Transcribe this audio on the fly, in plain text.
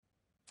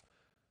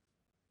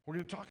We're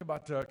going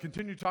to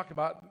continue to talk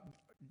about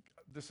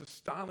this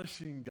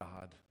astonishing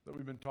God that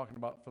we've been talking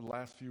about for the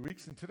last few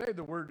weeks. And today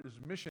the word is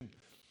mission.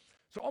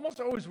 So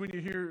almost always when you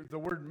hear the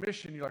word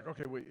mission, you're like,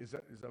 okay, wait, is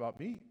that about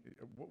me?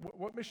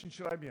 What mission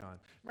should I be on?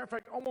 Matter of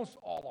fact, almost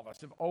all of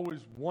us have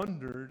always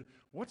wondered,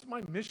 what's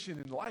my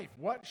mission in life?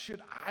 What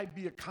should I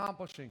be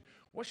accomplishing?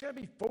 What should I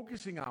be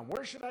focusing on?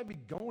 Where should I be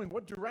going?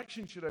 What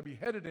direction should I be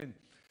headed in?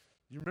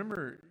 You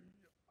remember,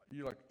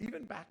 you're like,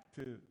 even back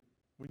to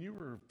when you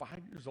were 5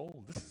 years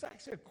old, this is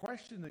actually a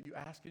question that you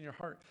ask in your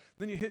heart.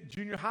 Then you hit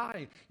junior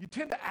high. You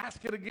tend to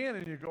ask it again,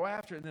 and you go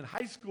after it. And then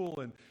high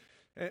school, and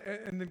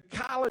then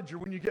college, or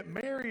when you get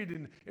married.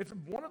 And it's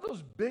one of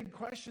those big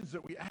questions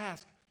that we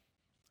ask.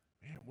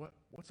 Man,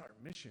 what's our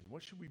mission?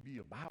 What should we be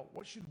about?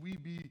 What should we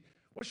be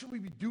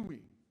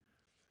doing?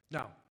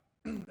 Now,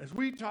 as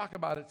we talk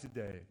about it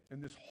today,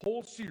 and this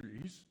whole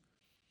series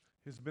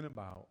has been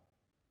about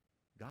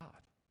God.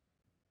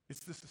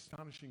 It's this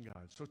astonishing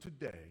God. So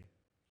today,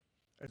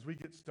 as we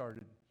get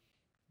started,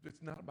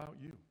 it's not about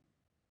you.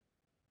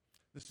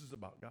 This is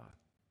about God.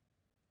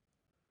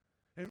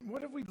 And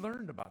what have we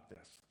learned about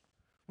this?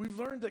 We've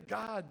learned that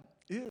God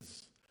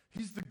is.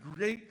 He's the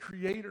great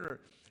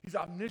creator. He's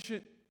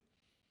omniscient.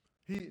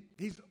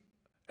 He's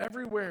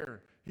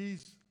everywhere.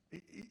 It's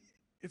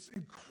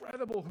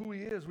incredible who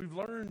he is. We've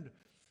learned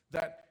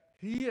that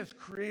he has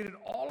created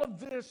all of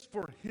this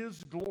for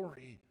his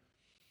glory.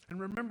 And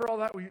remember all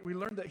that, we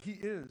learned that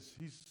he's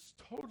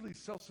totally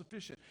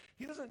self-sufficient.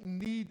 He doesn't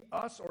need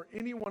us or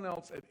anyone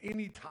else at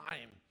any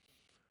time.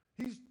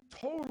 He's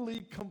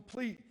totally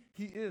complete.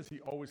 He is. He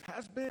always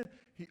has been.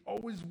 He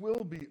always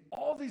will be.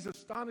 All these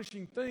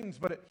astonishing things,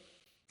 but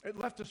it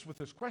left us with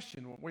this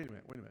question. Well, wait a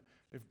minute.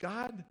 If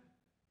God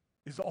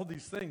is all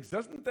these things,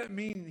 doesn't that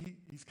mean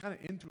he's kind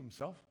of into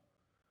himself?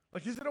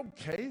 Like, is it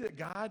okay that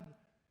God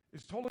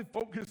is totally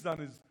focused on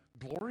his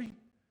glory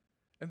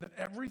and that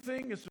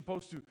everything is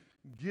supposed to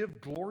give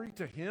glory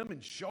to him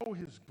and show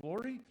his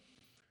glory?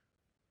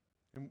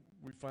 And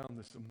we found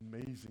this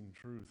amazing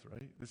truth,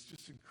 right? This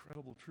just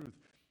incredible truth.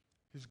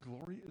 His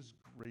glory is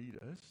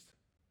greatest.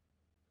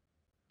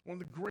 One of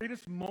the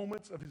greatest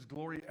moments of his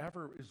glory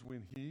ever is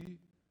when he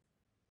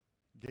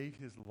gave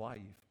his life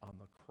on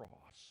the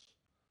cross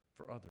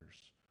for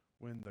others.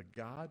 When the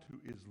God who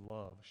is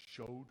love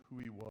showed who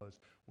he was,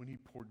 when he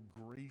poured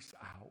grace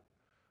out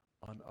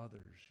on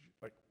others.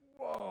 Like,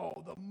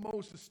 whoa, the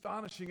most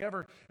astonishing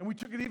ever. And we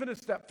took it even a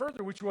step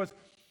further, which was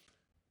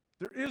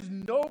there is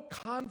no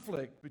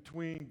conflict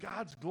between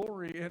God's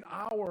glory and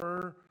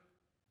our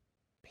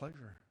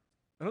pleasure.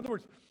 In other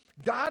words,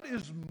 God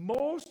is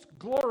most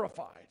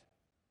glorified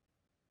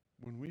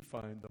when we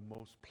find the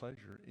most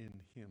pleasure in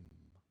him.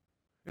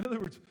 In other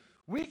words,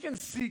 we can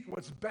seek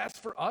what's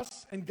best for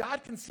us, and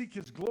God can seek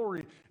his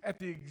glory at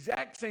the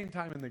exact same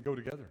time, and they go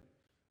together.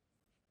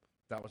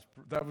 That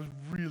was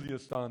really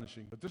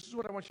astonishing. But this is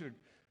what I want you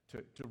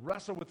to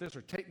wrestle with this,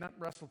 or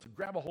to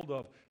grab a hold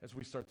of as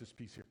we start this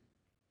piece here.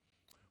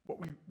 What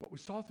we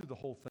saw through the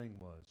whole thing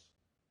was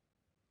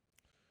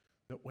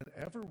that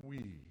whenever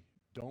we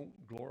don't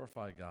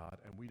glorify God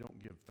and we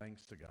don't give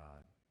thanks to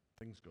God,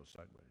 things go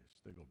sideways.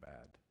 They go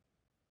bad.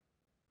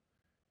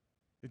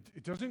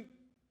 It doesn't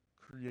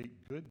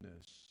create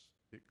goodness.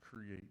 It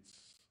creates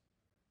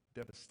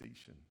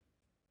devastation.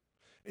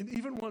 And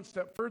even one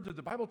step further,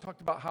 the Bible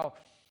talked about how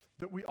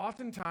that we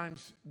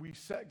oftentimes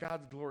set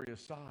God's glory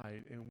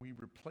aside and we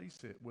replace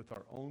it with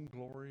our own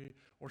glory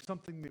or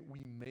something that we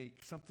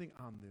make, something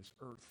on this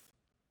earth.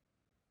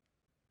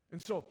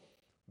 And so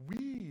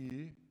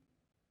we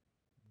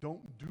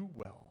don't do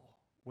well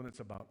when it's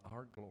about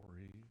our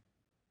glory.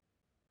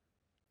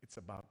 It's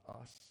about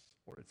us,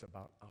 or it's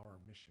about our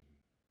mission.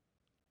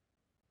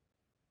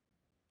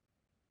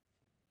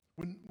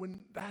 When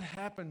that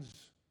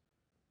happens,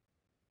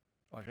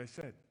 like I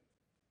said,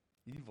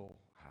 evil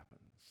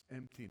happens,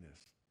 emptiness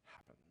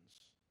happens.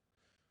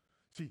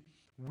 See,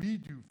 we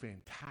do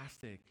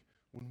fantastic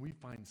when we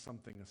find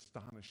something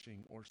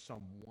astonishing or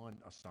someone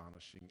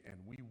astonishing, and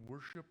we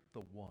worship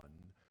the one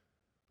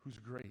who's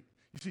great.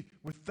 You see,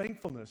 with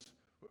thankfulness,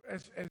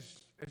 as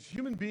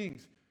human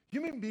beings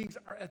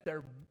are at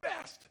their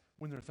best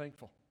when they're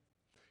thankful.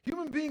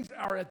 Human beings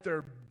are at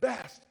their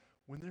best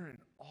when they're in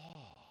awe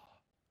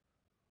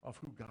of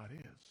who God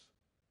is.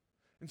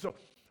 And so,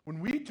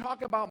 when we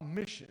talk about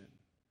mission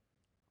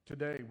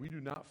today, we do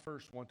not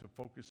first want to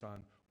focus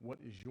on what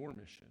is your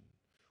mission.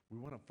 We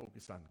want to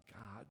focus on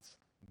God's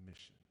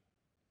mission.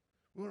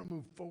 We want to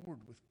move forward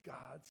with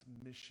God's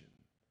mission,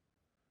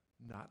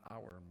 not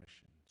our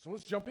mission. So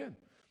let's jump in.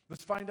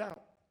 Let's find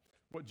out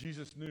what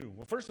Jesus knew.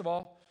 Well, first of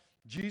all,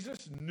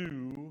 Jesus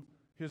knew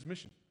his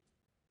mission.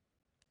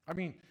 I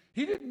mean,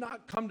 he did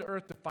not come to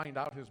earth to find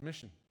out his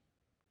mission.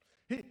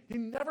 He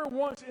never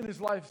once in his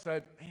life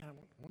said, man, I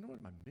wonder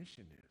what my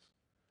mission is.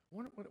 I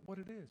wonder what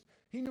it is.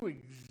 He knew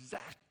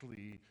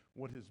exactly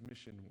what his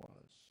mission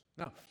was.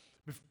 Now,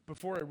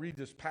 before I read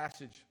this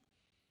passage,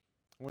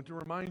 I want to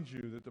remind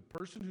you that the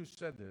person who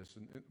said this,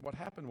 and what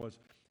happened was,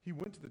 he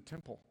went to the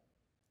temple.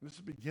 This is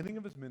the beginning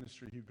of his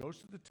ministry. He goes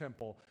to the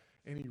temple,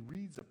 and he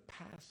reads a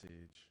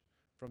passage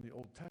from the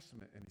Old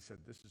Testament, and he said,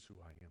 this is who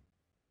I am.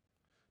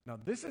 Now,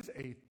 this is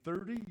a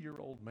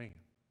 30-year-old man.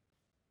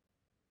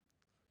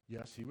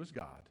 Yes, he was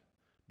God,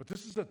 but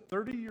this is a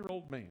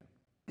 30-year-old man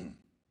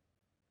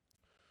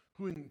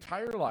who in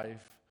entire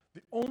life,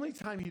 the only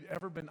time he'd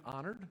ever been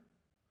honored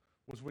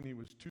was when he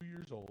was 2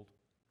 years old,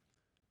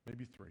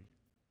 maybe 3.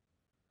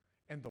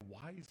 And the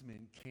wise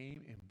men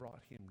came and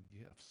brought him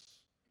gifts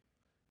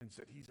and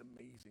said, he's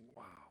amazing,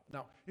 wow.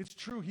 Now, it's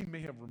true he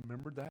may have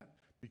remembered that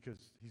because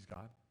he's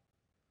God.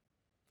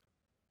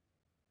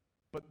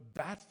 But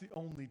that's the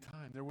only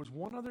time. There was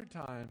one other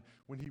time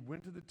when he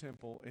went to the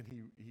temple and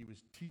he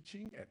was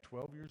teaching at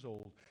 12 years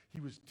old. He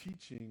was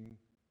teaching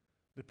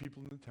the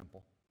people in the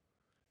temple.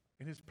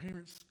 And his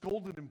parents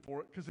scolded him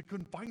for it because they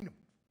couldn't find him.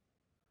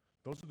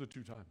 Those are the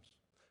 2 times.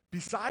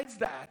 Besides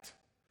that,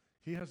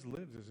 he has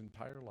lived his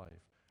entire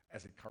life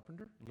as a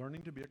carpenter,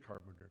 learning to be a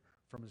carpenter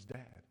from his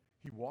dad.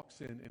 He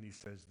walks in and he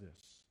says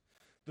this,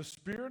 the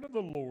Spirit of the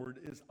Lord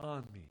is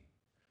on me.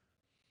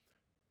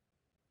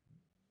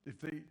 If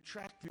they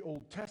track the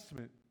Old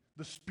Testament,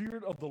 the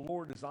Spirit of the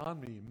Lord is on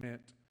me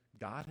meant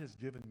God has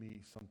given me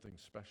something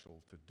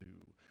special to do.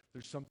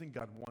 There's something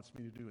God wants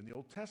me to do. In the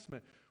Old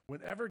Testament,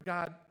 whenever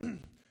God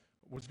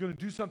was going to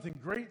do something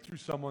great through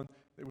someone,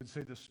 they would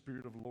say the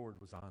Spirit of the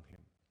Lord was on him.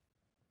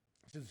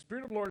 He said, the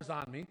Spirit of the Lord is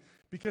on me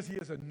because he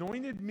has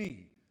anointed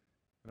me.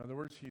 In other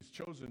words, he's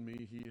chosen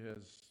me. He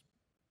has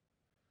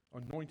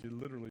anointed,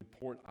 literally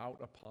poured out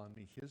upon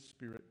me his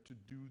Spirit to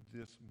do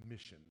this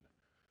mission.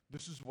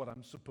 This is what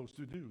I'm supposed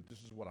to do. This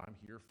is what I'm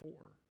here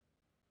for.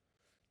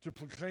 To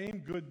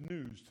proclaim good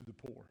news to the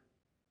poor.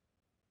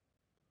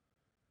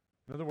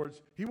 In other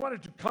words, he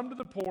wanted to come to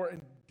the poor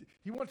and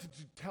he wanted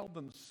to tell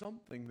them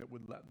something that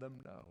would let them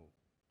know,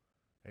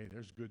 hey,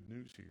 there's good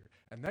news here.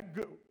 And that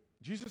good,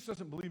 Jesus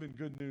doesn't believe in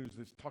good news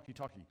that's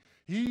talky-talky.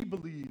 He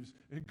believes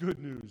in good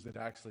news that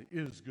actually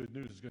is good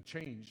news. It's going to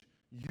change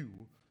you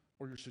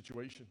or your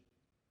situation.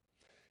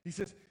 He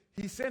says,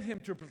 he sent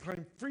him to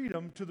proclaim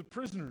freedom to the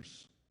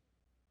prisoners,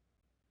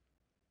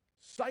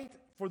 sight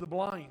for the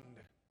blind,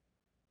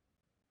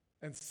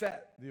 and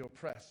set the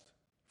oppressed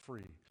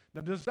free.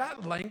 Now, does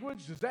that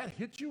language, does that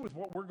hit you with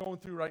what we're going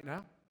through right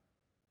now?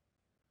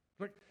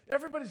 Like,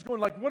 everybody's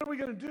going like, what are we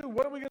going to do?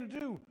 What are we going to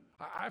do?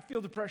 I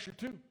feel the pressure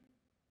too.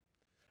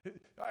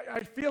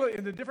 I feel it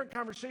in the different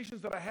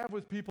conversations that I have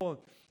with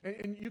people,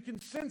 and you can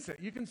sense it.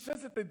 You can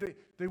sense it that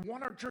they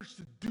want our church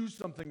to do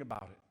something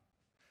about it.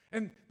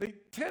 And they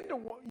tend to,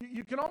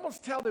 you can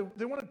almost tell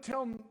they want to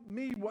tell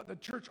me what the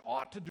church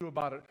ought to do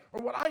about it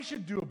or what I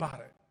should do about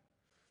it.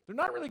 They're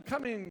not really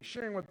coming and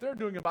sharing what they're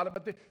doing about it,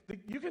 but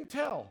you can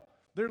tell.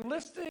 They're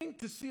listening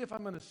to see if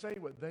I'm going to say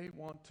what they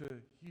want to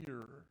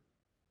hear.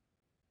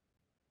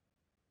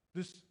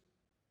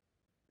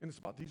 And it's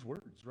about these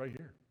words right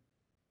here.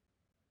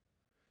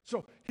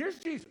 So here's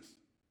Jesus.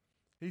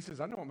 He says,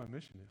 I know what my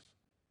mission is.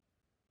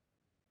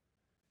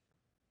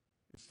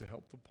 It's to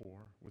help the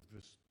poor with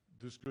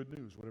this good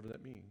news, whatever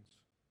that means.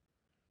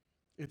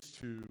 It's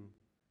to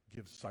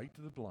give sight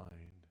to the blind,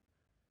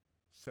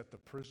 set the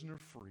prisoner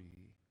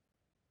free,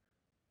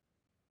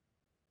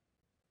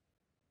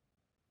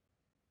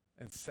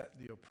 and set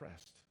the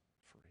oppressed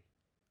free.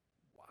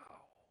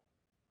 Wow.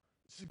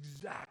 It's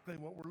exactly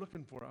what we're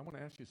looking for. I want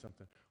to ask you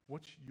something.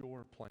 What's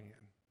your plan?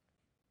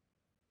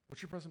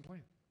 What's your present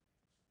plan?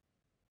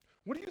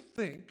 What do you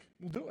think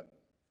will do it?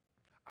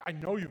 I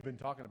know you've been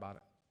talking about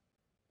it.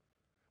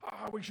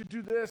 We should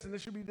do this, and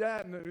this should be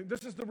that, and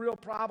this is the real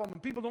problem,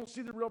 and people don't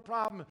see the real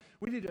problem.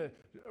 We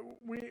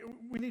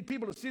need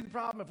people to see the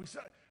problem.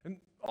 And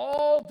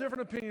all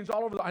different opinions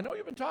all over. I know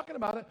you've been talking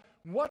about it.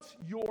 What's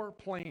your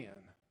plan?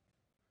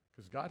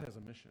 Because God has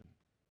a mission.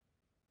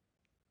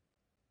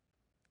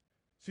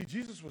 See,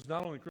 Jesus was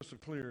not only crystal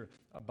clear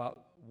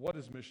about what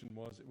his mission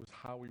was, it was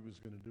how he was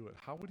going to do it.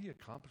 How would he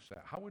accomplish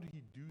that? How would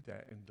he do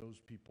that in those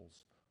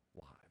people's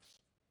lives?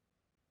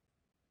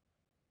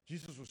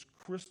 Jesus was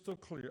crystal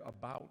clear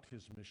about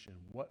his mission.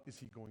 What is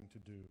he going to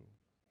do?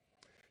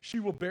 She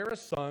will bear a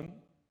son,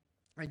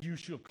 and you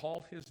shall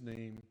call his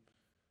name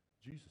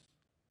Jesus.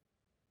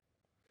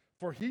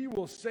 For he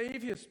will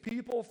save his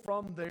people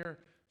from their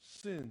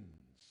sins.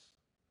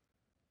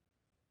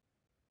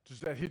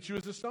 Does that hit you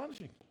as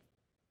astonishing?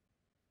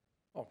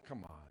 Oh,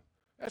 come on.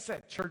 That's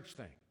that church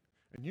thing.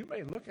 And you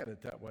may look at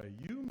it that way.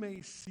 You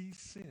may see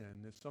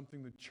sin as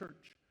something the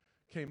church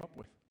came up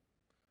with.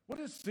 What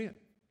is sin?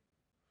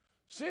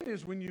 Sin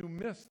is when you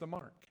miss the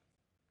mark.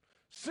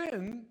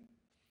 Sin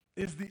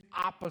is the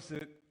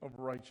opposite of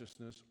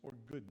righteousness or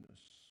goodness.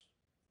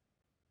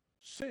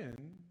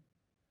 Sin,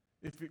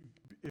 if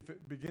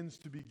it begins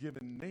to be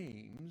given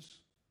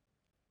names,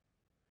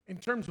 in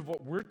terms of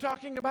what we're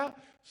talking about,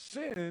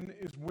 sin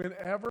is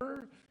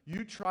whenever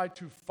you try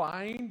to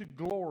find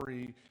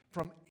glory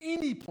from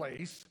any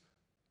place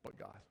but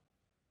God.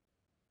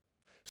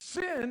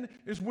 Sin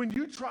is when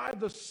you try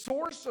the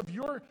source of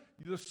your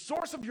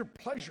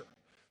pleasure,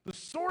 the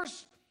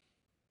source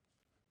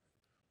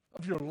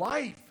of your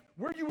life,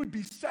 where you would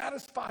be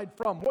satisfied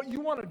from, what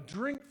you want to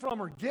drink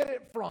from or get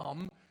it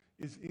from,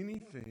 is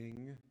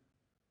anything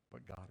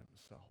but God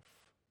himself.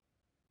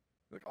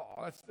 Like,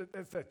 oh, that's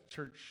that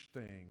church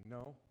thing.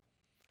 No,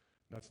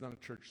 that's not a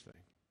church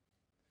thing.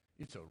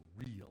 It's a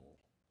real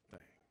thing.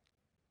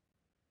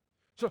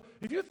 So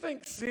if you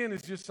think sin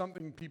is just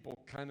something people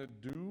kind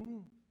of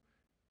do,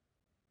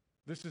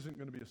 this isn't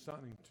going to be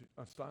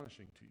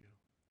astonishing to you.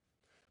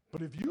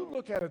 But if you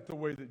look at it the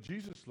way that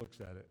Jesus looks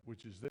at it,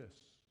 which is this,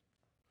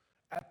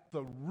 at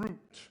the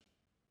root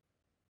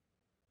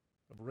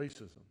of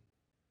racism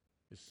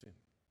is sin.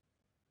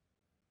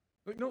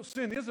 Like, no,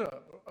 sin is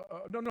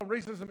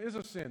racism is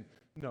a sin.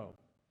 No,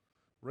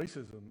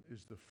 racism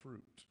is the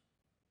fruit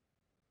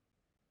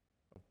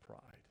of pride.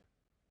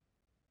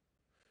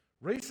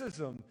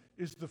 Racism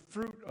is the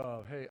fruit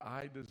of, hey,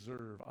 I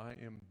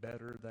am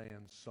better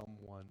than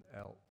someone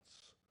else.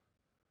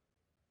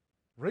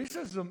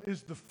 Racism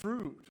is the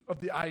fruit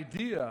of the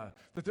idea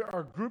that there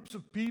are groups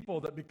of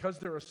people that because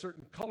they're a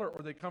certain color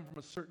or they come from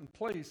a certain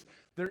place,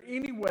 they're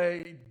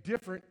anyway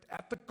different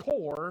at the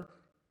core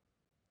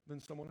than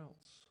someone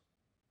else.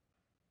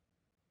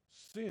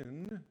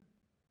 Sin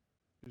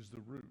is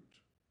the root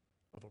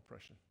of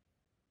oppression.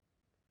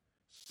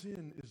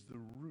 Sin is the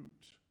root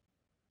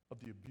of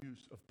the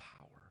abuse of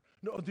power.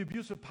 No, the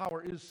abuse of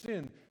power is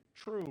sin.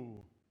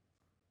 True.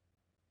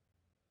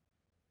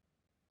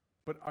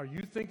 But are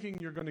you thinking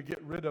you're going to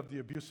get rid of the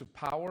abuse of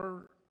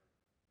power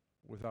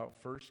without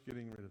first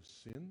getting rid of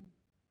sin?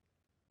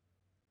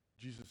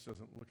 Jesus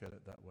doesn't look at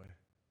it that way.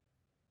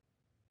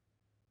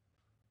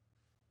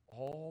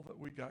 All that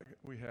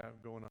we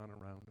have going on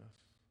around us.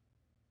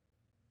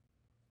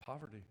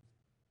 Poverty.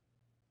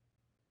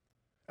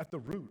 At the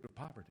root of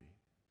poverty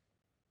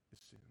is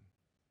sin.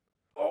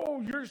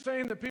 Oh, you're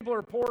saying that people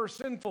are poor or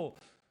sinful.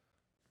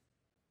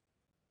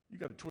 You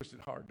got to twist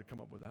it hard to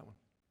come up with that one.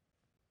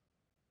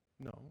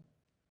 No.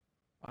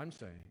 I'm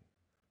saying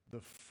the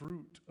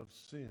fruit of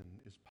sin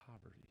is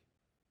poverty.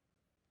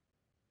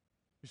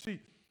 You see,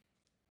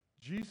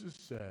 Jesus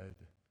said,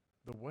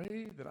 the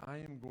way that I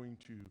am going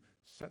to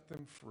set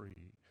them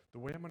free, the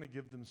way I'm going to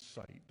give them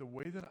sight, the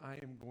way that I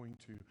am going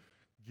to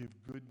give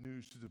good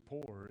news to the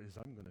poor is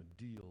I'm going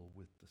to deal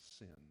with the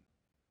sin.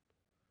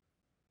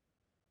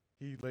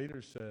 He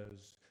later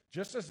says,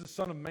 just as the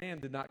Son of Man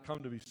did not come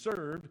to be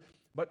served,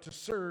 but to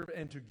serve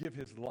and to give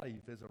his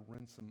life as a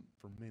ransom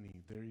for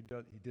many. There he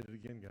did. He did it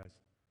again, guys.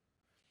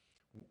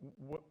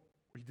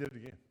 He did it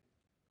again.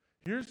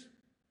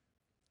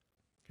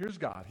 Here's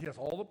God. He has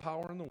all the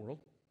power in the world.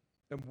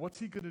 And what's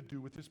he going to do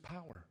with his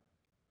power?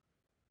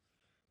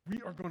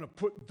 We are going to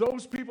put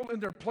those people in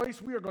their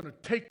place. We are going to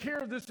take care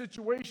of this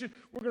situation.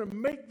 We're going to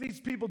make these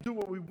people do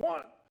what we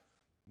want.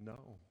 No.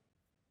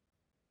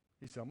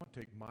 He said, I'm going to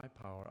take my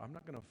power. I'm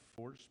not going to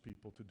force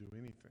people to do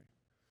anything.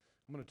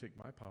 I'm going to take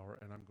my power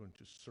and I'm going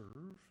to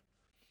serve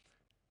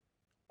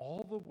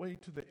all the way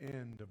to the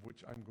end of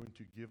which I'm going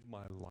to give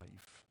my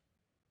life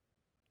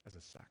as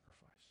a sacrifice.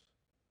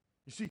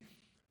 You see,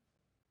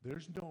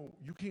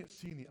 you can't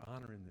see any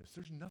honor in this.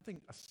 There's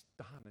nothing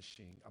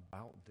astonishing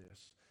about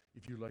this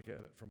if you look at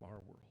it from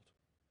our world.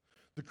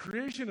 The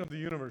creation of the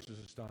universe is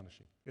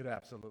astonishing. It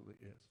absolutely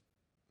is.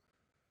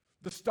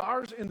 The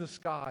stars in the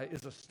sky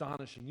is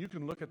astonishing. You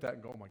can look at that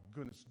and go, oh my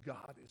goodness,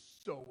 God is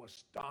so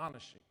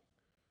astonishing.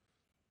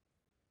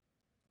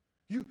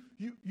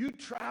 You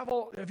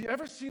travel, have you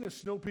ever seen a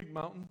Snow Peak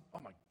mountain? Oh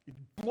my, it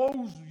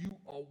blows you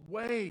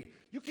away.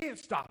 You can't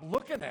stop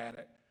looking at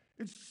it.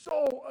 It's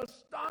so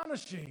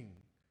astonishing.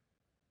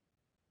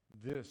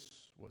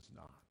 This was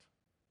not.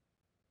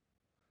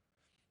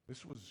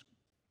 This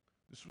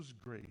was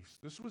grace.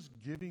 This was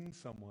serving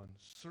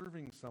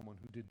someone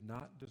who did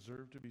not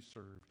deserve to be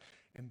served,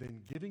 and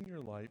then giving your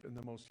life in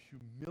the most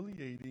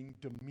humiliating,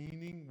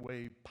 demeaning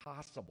way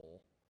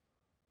possible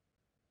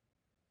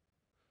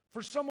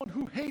for someone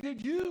who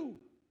hated you.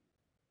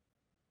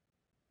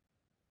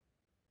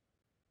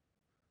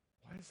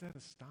 Why is that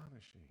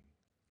astonishing?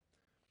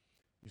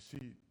 You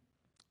see,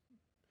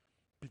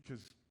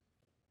 because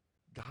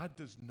God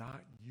does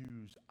not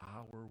use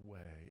our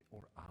way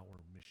or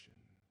our mission.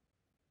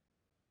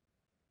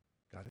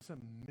 God has a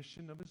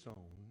mission of his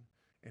own,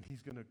 and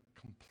he's going to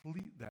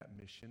complete that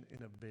mission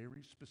in a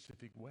very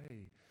specific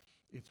way.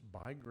 It's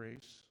by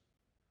grace,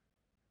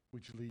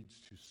 which leads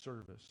to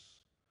service,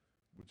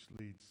 which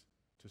leads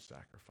to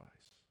sacrifice.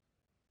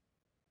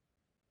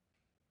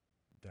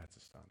 That's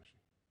astonishing.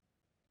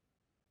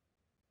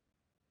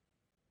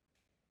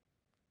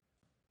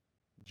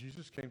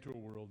 Jesus came to a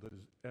world that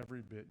is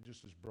every bit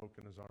just as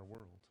broken as our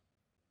world.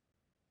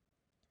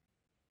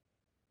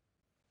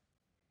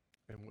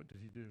 And what did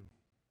he do?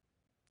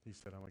 He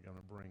said, I'm going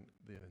to bring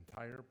the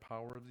entire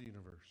power of the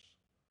universe,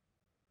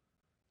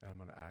 and I'm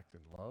going to act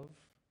in love,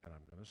 and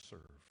I'm going to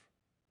serve,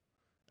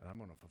 and I'm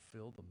going to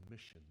fulfill the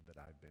mission that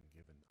I've been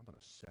given. I'm going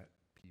to set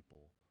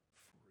people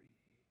free.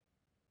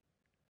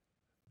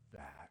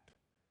 That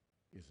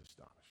is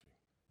astonishing.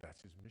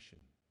 That's his mission.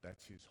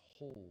 That's his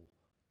whole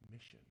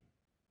mission.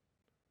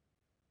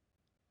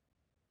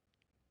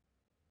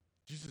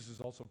 Jesus is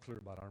also clear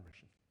about our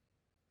mission.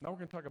 Now we're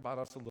going to talk about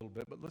us a little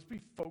bit, but let's be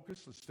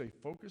focused. Let's stay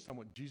focused on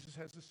what Jesus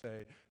has to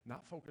say,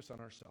 not focus on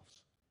ourselves.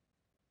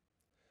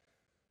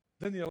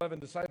 Then the 11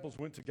 disciples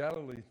went to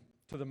Galilee,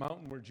 to the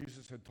mountain where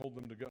Jesus had told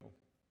them to go.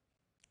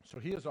 So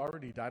he has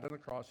already died on the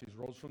cross. He's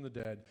rose from the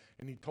dead.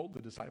 And he told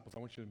the disciples, I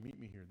want you to meet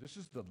me here. This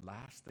is the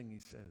last thing he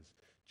says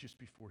just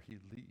before he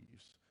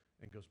leaves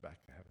and goes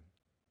back to heaven.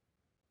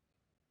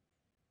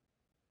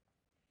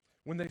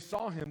 When they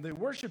saw him, they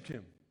worshiped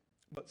him,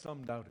 but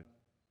some doubted.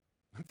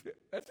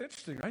 That's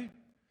interesting, right?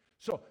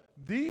 So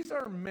these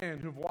are men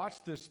who've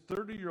watched this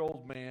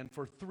 30-year-old man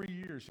for 3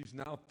 years. He's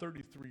now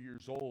 33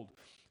 years old.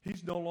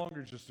 He's no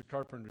longer just a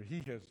carpenter.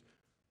 He has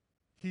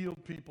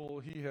healed people.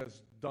 He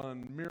has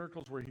done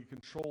miracles where he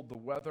controlled the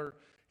weather.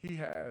 He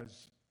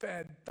has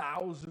fed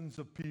thousands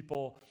of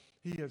people.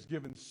 He has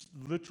given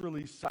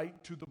literally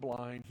sight to the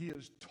blind. He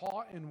has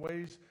taught in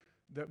ways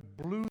that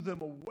blew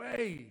them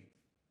away.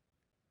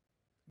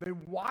 They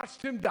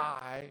watched him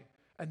die,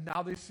 and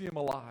now they see him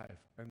alive.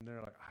 And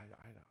they're like,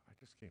 I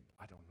just can't,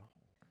 I don't know.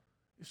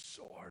 It's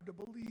so hard to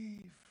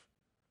believe.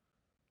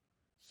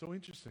 So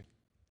interesting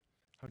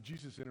how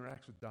Jesus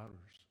interacts with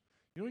doubters.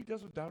 You know what he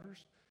does with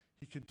doubters?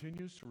 He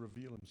continues to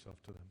reveal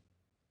himself to them.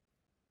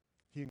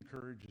 He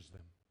encourages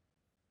them.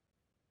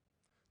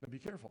 Now be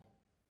careful.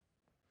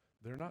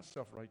 They're not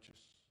self-righteous.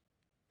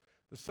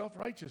 The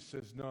self-righteous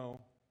says, no,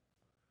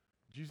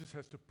 Jesus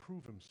has to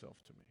prove himself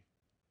to me.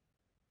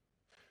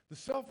 The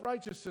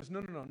self-righteous says,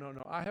 no.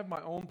 I have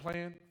my own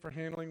plan for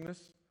handling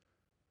this.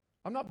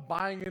 I'm not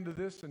buying into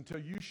this until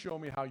you show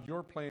me how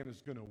your plan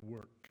is going to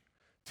work.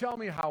 Tell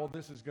me how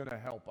this is going to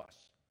help us.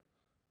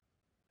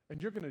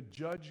 And you're going to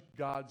judge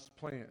God's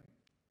plan.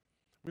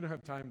 We don't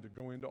have time to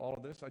go into all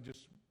of this. I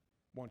just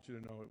want you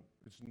to know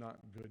it's not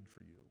good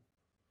for you,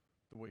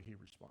 the way he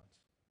responds.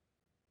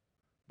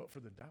 But for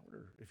the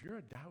doubter, if you're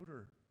a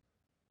doubter,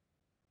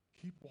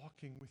 keep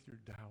walking with your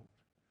doubt.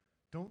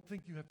 Don't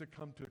think you have to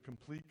come to a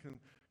complete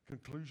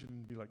conclusion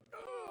and be like,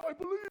 oh, I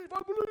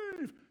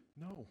believe.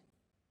 No.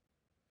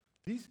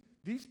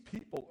 These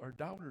people are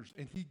doubters,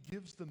 and he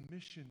gives the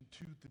mission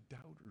to the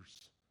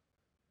doubters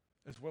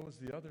as well as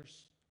the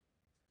others.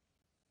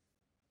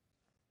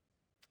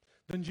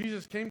 Then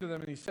Jesus came to them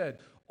and he said,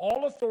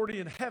 all authority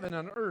in heaven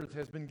and earth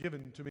has been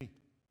given to me.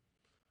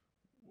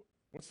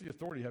 What's the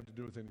authority have to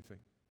do with anything?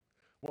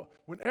 Well,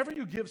 whenever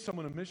you give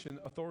someone a mission,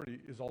 authority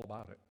is all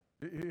about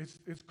it.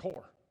 It's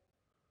core.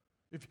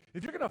 If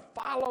you're going to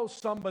follow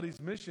somebody's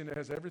mission, it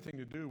has everything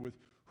to do with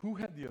who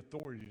had the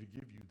authority to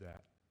give you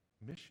that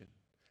mission.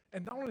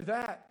 And not only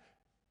that,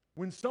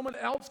 when someone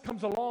else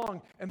comes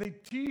along and they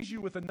tease you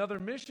with another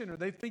mission, or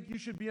they think you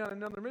should be on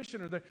another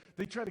mission, or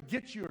they try to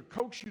get you or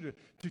coax you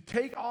to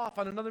take off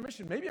on another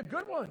mission, maybe a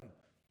good one.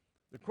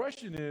 The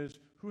question is,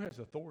 who has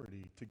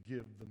authority to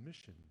give the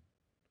mission?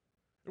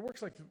 It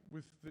works like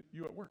with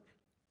you at work.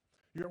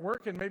 You're at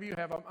work and maybe you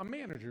have a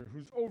manager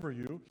who's over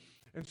you.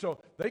 And so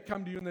they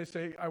come to you and they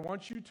say, I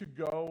want you to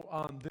go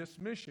on this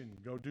mission.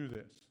 Go do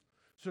this.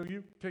 So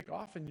you take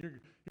off and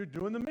you're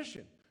doing the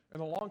mission.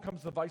 And along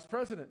comes the vice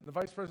president. And the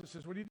vice president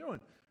says, what are you doing?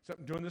 I said,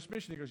 I'm doing this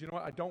mission. He goes, you know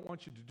what? I don't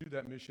want you to do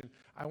that mission.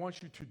 I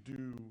want you to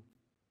do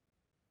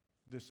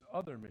this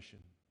other mission.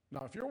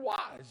 Now, if you're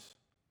wise,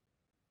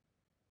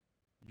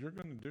 you're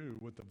going to do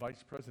what the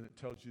vice president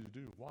tells you to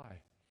do.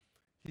 Why?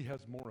 He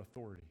has more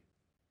authority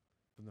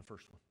than the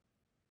first one.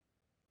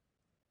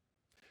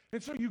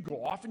 And so you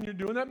go off and you're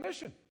doing that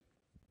mission.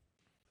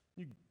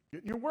 You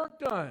get your work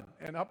done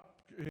and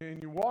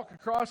you walk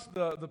across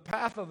the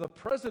path of the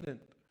president.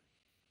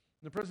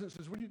 And the president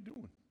says, what are you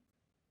doing?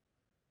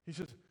 He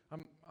says,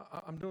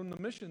 I'm doing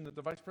the mission that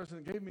the vice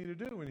president gave me to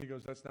do. And he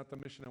goes, that's not the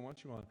mission I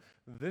want you on.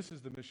 This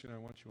is the mission I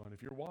want you on.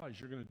 If you're wise,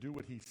 you're going to do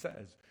what he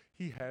says.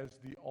 He has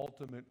the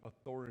ultimate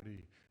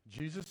authority.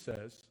 Jesus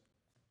says,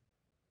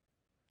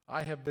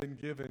 I have been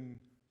given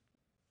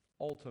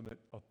ultimate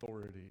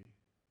authority.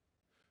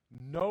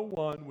 No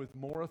one with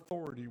more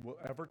authority will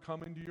ever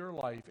come into your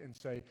life and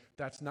say,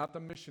 that's not the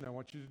mission I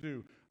want you to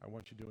do. I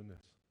want you doing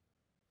this.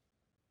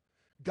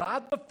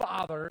 God the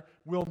Father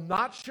will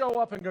not show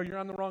up and go, you're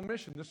on the wrong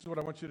mission. This is what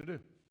I want you to do.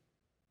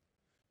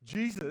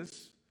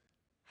 Jesus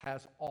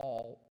has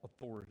all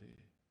authority.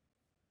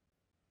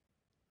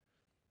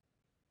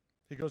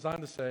 He goes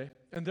on to say,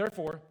 and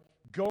therefore,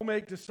 go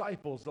make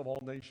disciples of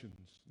all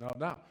nations.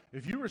 Now,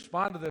 if you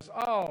respond to this,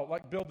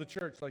 like build the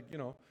church,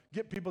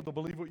 get people to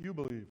believe what you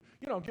believe,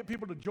 get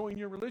people to join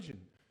your religion,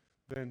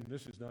 then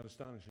this is not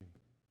astonishing.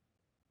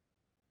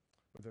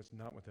 But that's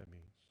not what that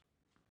means.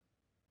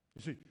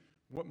 You see,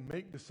 what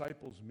make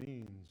disciples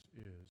means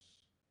is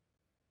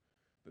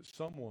that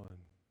someone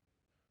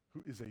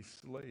who is a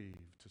slave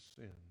to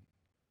sin,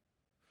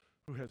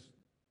 who has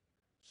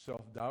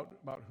self-doubt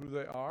about who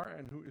they are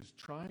and who is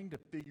trying to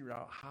figure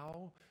out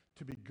how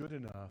to be good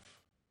enough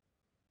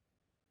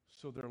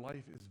so their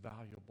life is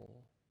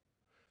valuable.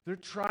 They're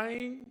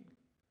trying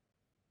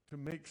to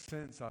make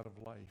sense out of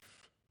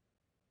life,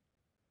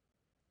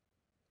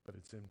 but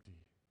it's empty.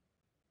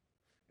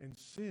 And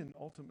sin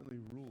ultimately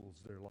rules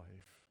their life.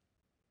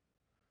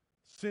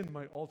 Sin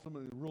might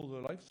ultimately rule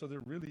their life, so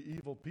they're really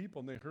evil people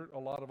and they hurt a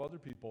lot of other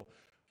people.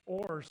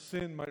 Or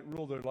sin might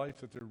rule their life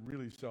that they're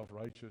really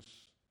self-righteous.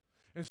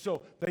 And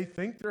so they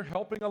think they're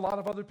helping a lot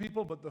of other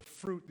people, but the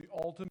fruit, the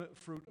ultimate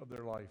fruit of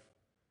their life,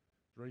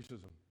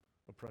 racism,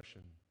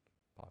 oppression,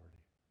 poverty.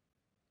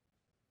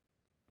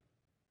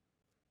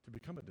 To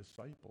become a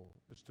disciple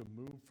is to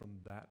move from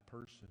that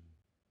person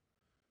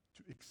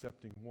to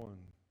accepting one,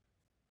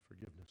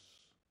 forgiveness.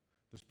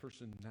 This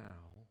person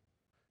now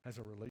has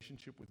a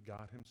relationship with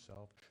God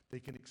himself. They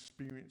can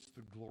experience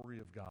the glory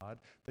of God.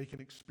 They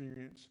can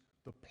experience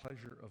the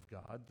pleasure of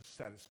God, the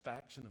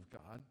satisfaction of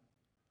God.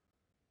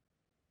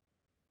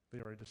 They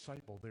are a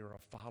disciple. They are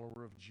a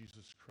follower of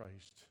Jesus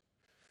Christ.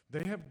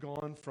 They have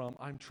gone from,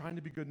 I'm trying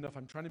to be good enough,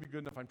 I'm trying to be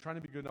good enough, I'm trying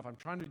to be good enough, I'm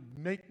trying to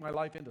make my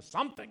life into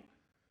something,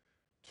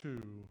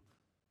 to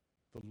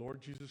the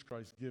Lord Jesus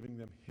Christ giving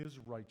them his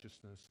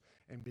righteousness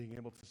and being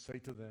able to say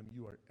to them,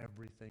 you are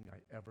everything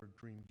I ever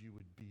dreamed you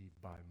would be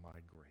by my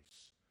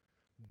grace.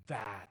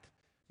 That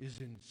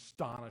is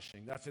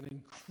astonishing. That's an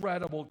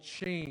incredible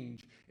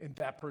change in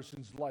that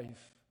person's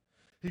life.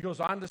 He goes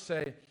on to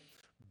say,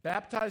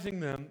 baptizing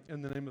them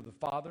in the name of the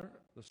Father,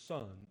 the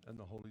Son, and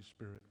the Holy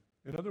Spirit.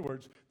 In other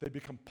words, they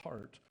become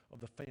part of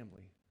the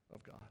family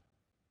of God.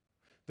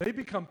 They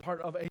become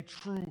part of a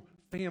true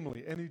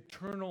family, an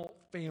eternal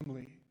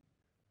family.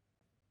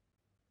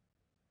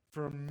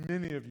 For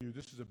many of you,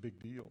 this is a big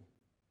deal.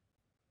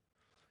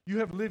 You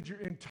have lived your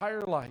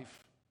entire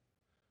life,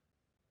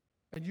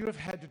 and you have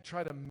had to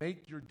try to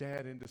make your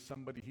dad into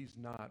somebody he's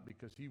not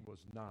because he was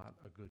not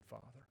a good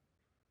father.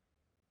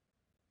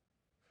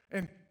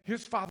 And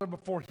his father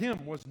before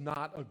him was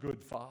not a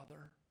good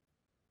father.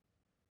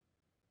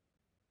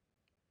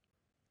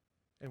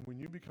 And when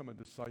you become a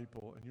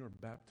disciple and you are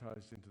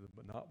baptized into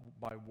not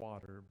by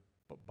water,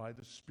 but by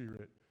the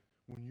Spirit,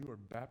 when you are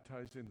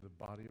baptized into the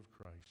body of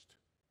Christ,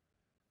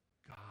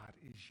 God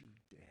is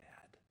your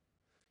dad.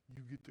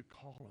 You get to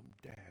call him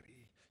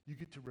daddy. You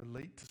get to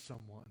relate to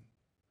someone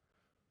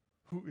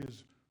who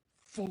is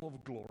full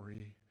of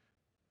glory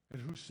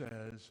and who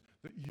says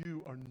that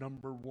you are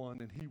number one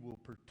and he will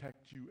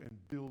protect you and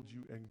build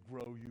you and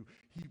grow you.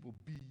 He will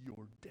be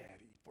your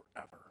daddy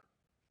forever.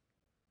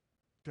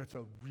 That's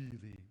a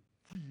really,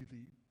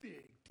 really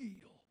big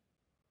deal.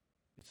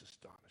 It's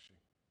astonishing.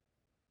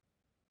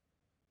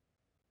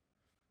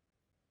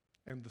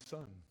 And the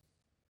Son,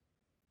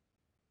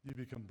 you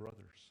become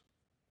brothers.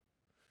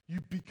 You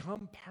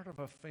become part of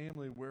a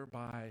family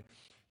whereby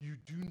you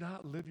do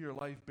not live your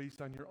life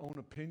based on your own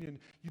opinion.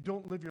 You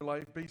don't live your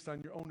life based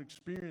on your own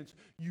experience.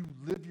 You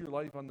live your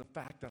life on the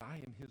fact that I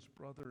am his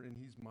brother and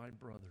he's my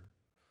brother.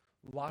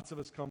 Lots of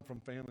us come from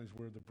families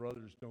where the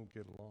brothers don't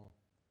get along.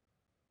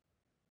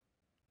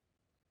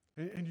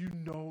 And you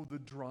know the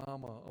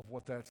drama of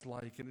what that's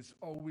like, and it's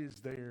always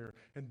there.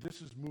 And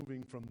this is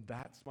moving from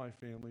that's my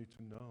family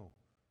to no,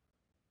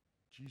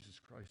 Jesus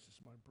Christ is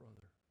my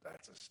brother.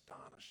 That's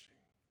astonishing.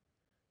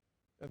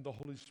 And the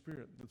Holy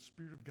Spirit, the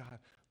Spirit of God,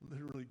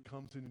 literally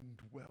comes and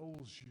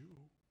indwells you.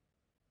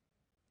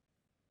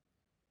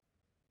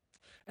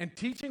 And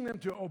teaching them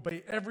to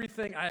obey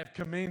everything I have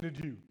commanded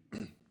you.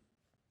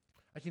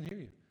 I can hear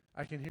you.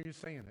 I can hear you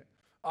saying it.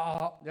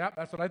 Yeah,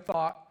 that's what I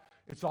thought.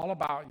 It's all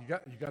about,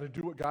 you got to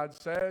do what God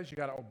says. You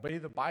got to obey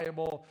the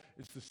Bible.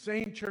 It's the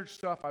same church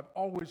stuff I've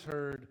always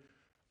heard.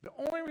 The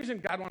only reason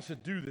God wants to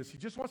do this, he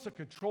just wants to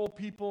control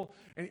people,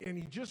 and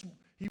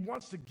he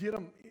wants to get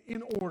them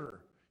in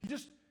order. He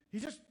just,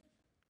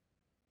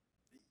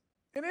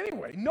 and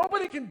anyway,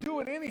 nobody can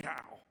do it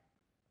anyhow.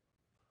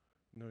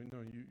 No,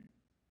 you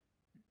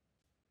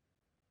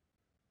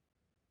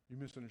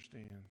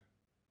misunderstand.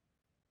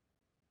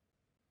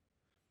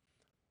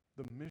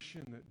 The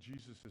mission that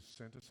Jesus has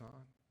sent us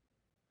on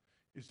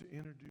is to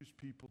introduce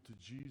people to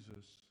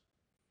Jesus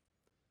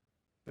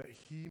that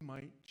he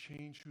might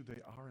change who they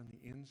are on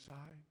the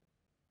inside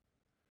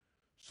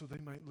so they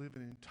might live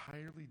an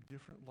entirely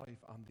different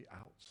life on the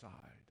outside.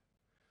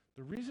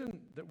 The reason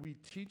that we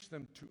teach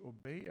them to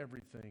obey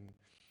everything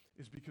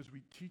is because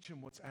we teach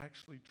them what's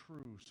actually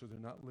true so they're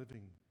not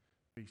living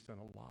based on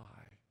a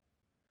lie.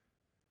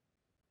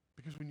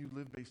 Because when you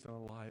live based on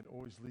a lie, it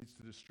always leads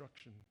to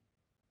destruction.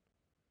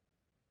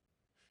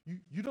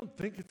 You don't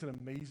think it's an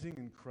amazing,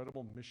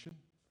 incredible mission?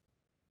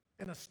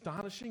 An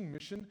astonishing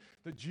mission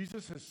that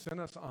Jesus has sent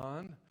us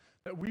on?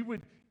 That we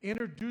would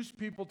introduce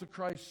people to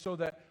Christ so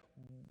that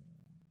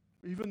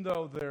even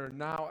though they're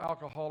now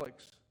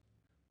alcoholics,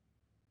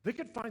 they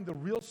could find the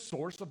real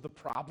source of the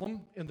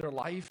problem in their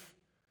life,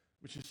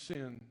 which is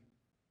sin.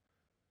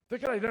 They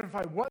could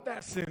identify what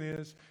that sin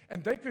is,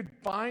 and they could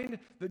find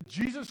that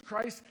Jesus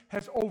Christ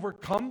has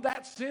overcome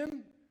that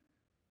sin,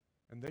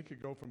 and they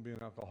could go from being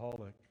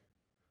alcoholic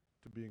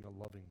to being a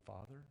loving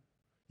father.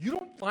 You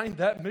don't find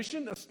that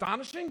mission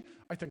astonishing?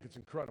 I think it's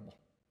incredible.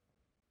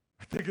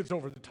 I think it's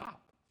over the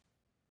top.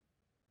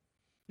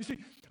 You see,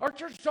 our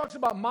church talks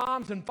about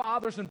moms and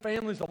fathers and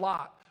families a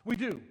lot. We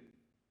do.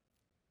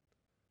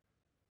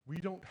 We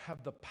don't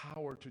have the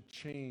power to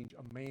change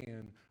a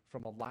man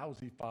from a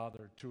lousy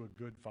father to a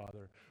good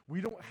father. We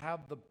don't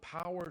have the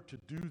power to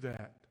do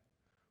that.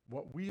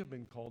 What we have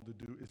been called to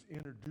do is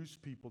introduce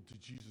people to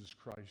Jesus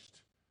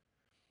Christ,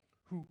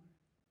 who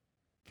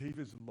gave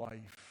his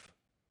life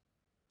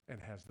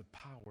and has the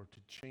power to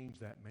change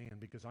that man,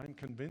 because I'm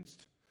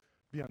convinced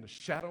beyond a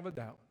shadow of a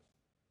doubt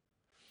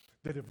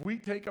that if we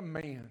take a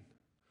man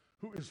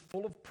who is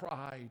full of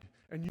pride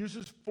and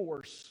uses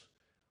force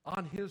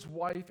on his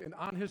wife and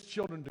on his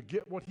children to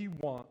get what he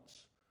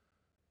wants,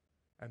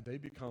 and they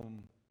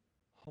become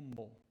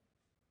humble.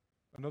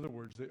 In other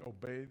words, they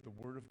obey the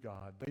word of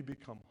God. They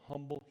become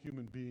humble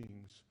human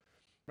beings.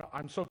 Now,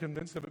 I'm so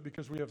convinced of it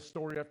because we have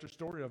story after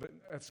story of it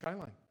at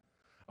Skyline,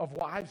 of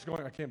wives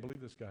going, I can't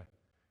believe this guy.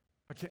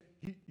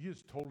 He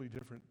is totally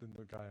different than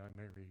the guy I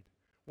married.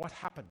 What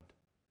happened?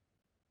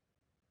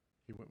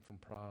 He went from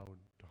proud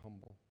to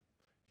humble.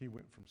 He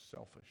went from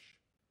selfish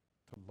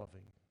to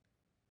loving.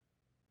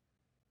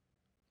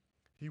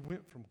 He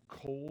went from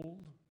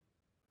cold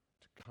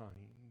to kind.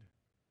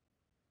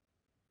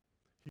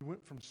 He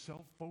went from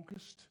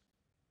self-focused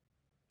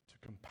to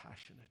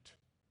compassionate.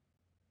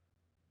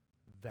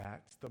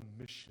 That's the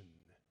mission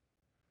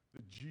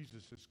that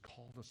Jesus has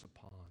called us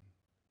upon.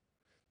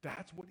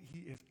 That's what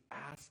he has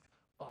asked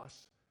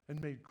us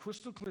and made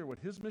crystal clear what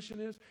his mission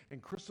is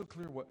and crystal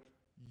clear what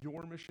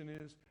your mission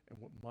is and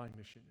what my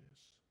mission is.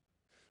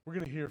 We're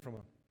going to hear from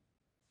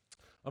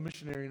a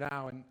missionary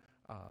now, and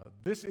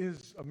this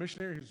is a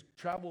missionary who's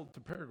traveled to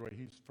Paraguay.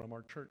 He's from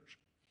our church.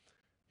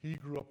 He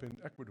grew up in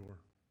Ecuador,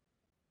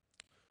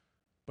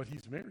 but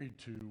he's married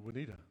to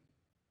Juanita.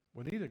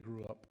 Juanita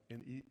grew up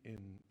in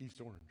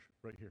East Orange,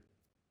 right here.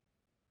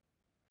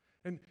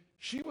 And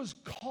she was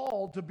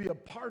called to be a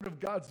part of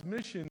God's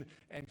mission,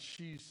 and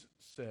she's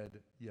said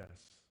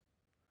yes.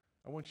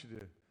 I want you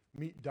to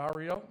meet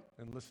Dario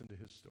and listen to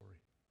his story.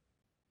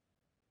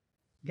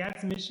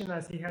 God's mission,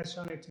 as he has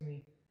shown it to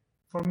me,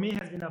 for me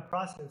has been a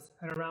process.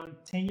 At around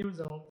 10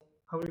 years old,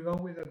 I would go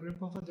with a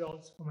group of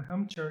adults from my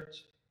home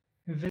church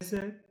and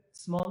visit a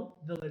small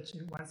village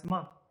once a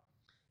month.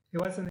 It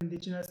was an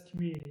indigenous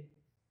community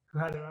who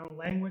had their own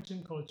language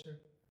and culture.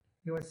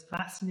 It was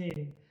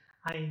fascinating.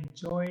 I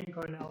enjoyed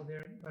going out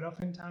there, but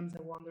oftentimes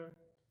I wonder,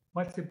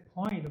 what's the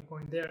point of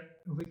going there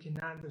if we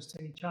cannot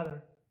understand each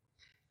other?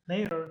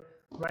 Later,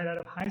 right out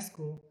of high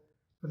school,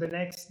 for the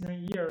next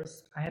 9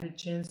 years, I had a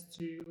chance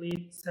to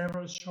lead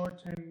several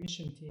short-term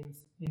mission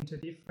teams into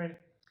different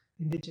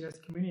indigenous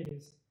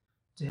communities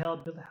to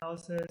help build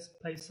houses,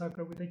 play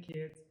soccer with the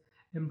kids,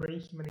 and bring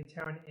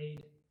humanitarian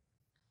aid.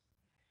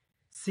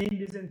 Seeing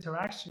this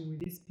interaction with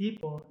these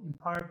people in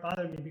part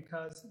bothered me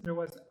because there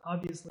was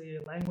obviously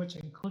a language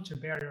and culture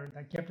barrier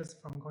that kept us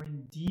from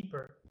going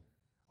deeper.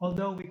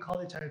 Although we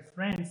called each other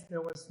friends,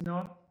 there was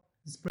no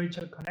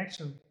spiritual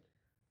connection.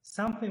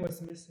 Something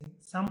was missing.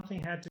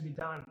 Something had to be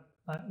done.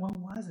 But what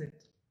was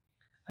it?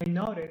 I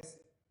noticed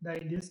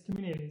that in these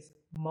communities,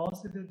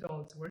 most of the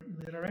adults were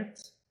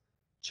illiterate.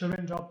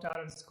 Children dropped out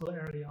of school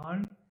early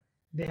on.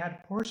 They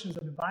had portions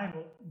of the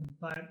Bible,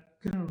 but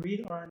couldn't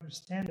read or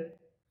understand it.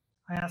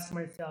 I asked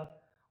myself,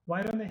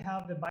 why don't they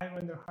have the Bible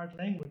in their heart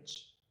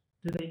language?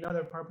 Do they know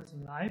their purpose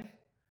in life?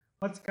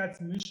 What's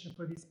God's mission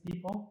for these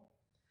people?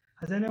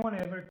 Has anyone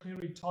ever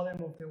clearly told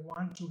them of the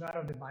one true God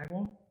of the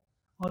Bible?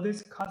 All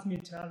this caused me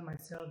to ask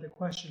myself the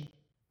question,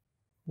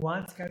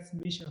 what's God's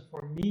mission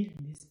for me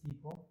and these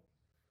people?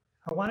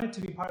 I wanted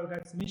to be part of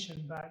God's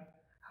mission, but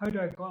how do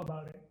I go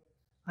about it?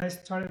 I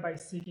started by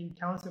seeking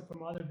counsel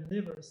from other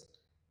believers,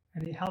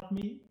 and it helped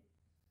me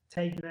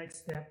take the next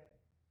step.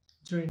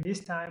 During this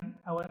time,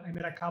 I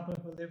met a couple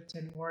who lived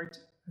and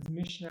worked as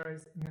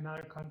missionaries in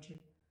another country.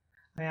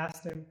 I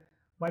asked them,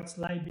 what's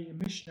like being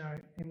a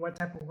missionary and what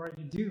type of work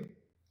you do?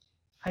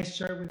 I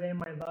shared with them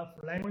my love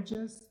for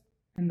languages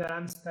and that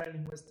I'm studying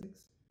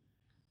linguistics.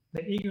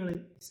 They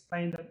eagerly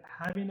explained that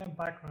having a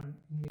background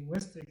in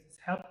linguistics is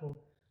helpful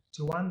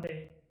to one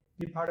day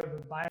be part of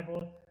a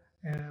Bible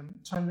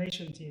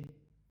translation team.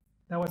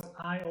 That was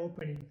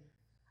eye-opening.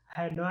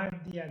 I had no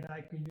idea that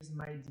I could use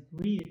my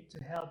degree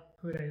to help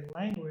put a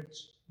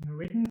language in a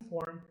written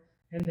form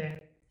and then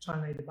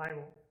translate the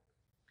Bible.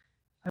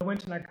 I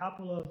went on a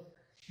couple of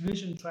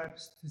vision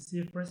trips to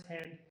see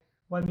firsthand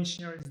what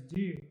missionaries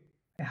do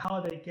and how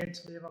they get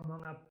to live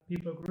among a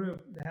people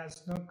group that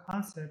has no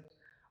concept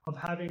of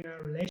having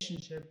a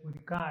relationship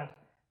with God,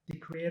 the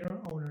creator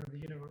owner of the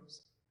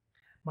universe.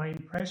 My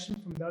impression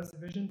from those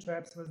vision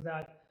trips was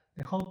that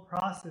the whole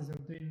process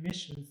of doing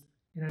missions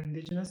in an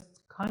indigenous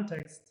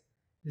context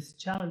is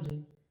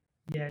challenging,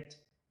 yet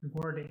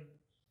rewarding.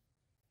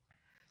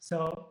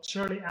 So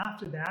shortly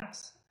after that,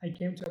 I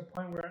came to a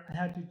point where I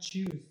had to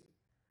choose.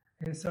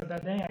 And so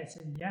that day I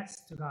said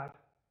yes to God.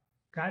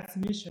 God's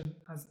mission,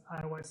 as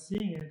I was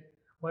seeing it,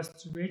 was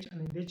to reach an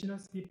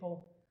indigenous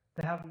people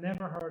that have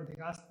never heard the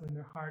gospel in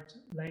their heart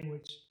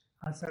language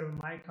outside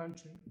of my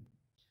country.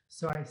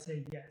 So I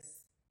said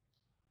yes.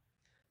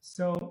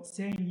 So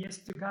saying yes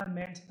to God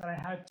meant that I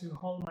had to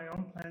hold my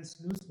own plans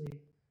loosely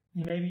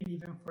and maybe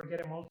even forget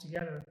them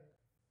altogether.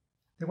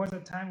 There was a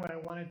time when I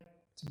wanted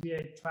to be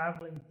a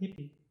traveling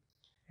hippie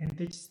and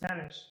teach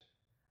Spanish,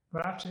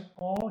 but after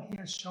all he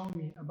has shown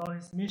me about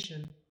his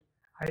mission,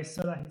 I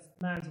saw that his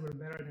plans were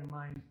better than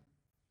mine.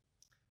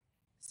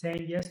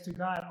 Saying yes to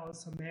God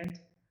also meant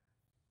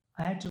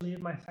I had to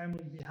leave my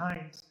family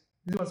behind,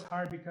 This was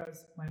hard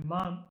because my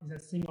mom is a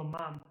single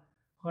mom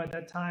who at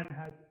that time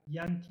had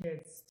young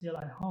kids still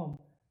at home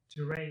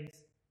to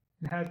raise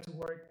and had to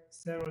work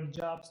several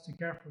jobs to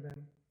care for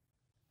them.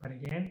 But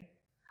again,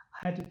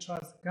 I had to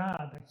trust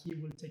God that He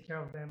will take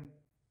care of them.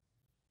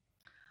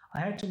 I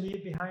had to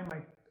leave behind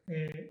my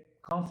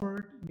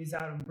comfort, miss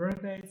out on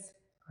birthdays,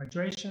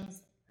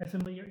 graduations, a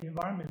familiar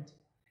environment,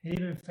 and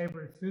even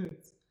favorite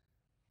foods.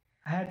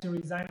 I had to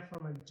resign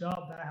from a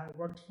job that I had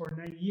worked for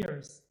 9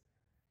 years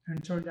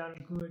and turn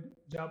down good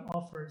job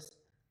offers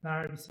that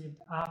I received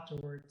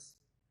afterwards.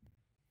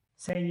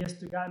 Saying yes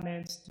to God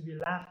meant to be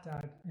laughed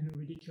at and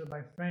ridiculed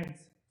by friends,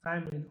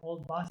 family, and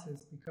old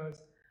bosses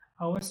because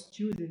I was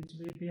choosing to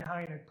leave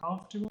behind a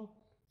comfortable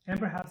and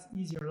perhaps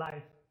easier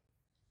life.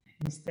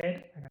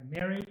 Instead, I got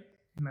married,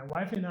 and my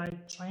wife and I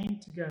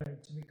trained together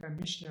to become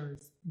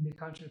missionaries in the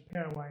country of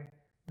Paraguay,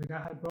 where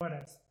God had brought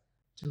us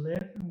to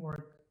live and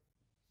work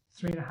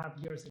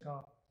 3.5 years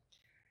ago.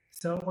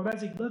 So what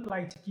does it look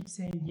like to keep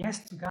saying yes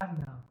to God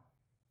now?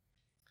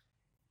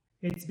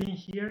 It's being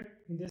here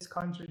in this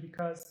country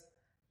because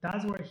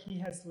that's where He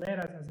has led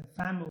us as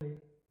a family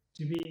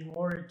to be in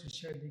order to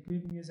share the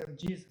good news of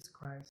Jesus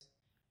Christ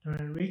to an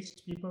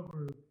unreached people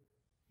group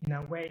in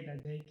a way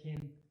that they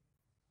can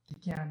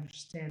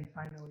understand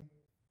finally.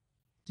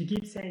 To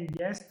keep saying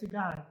yes to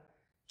God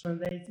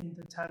translates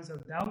into times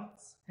of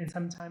doubts and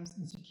sometimes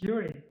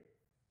insecurity.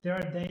 There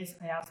are days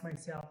I ask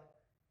myself,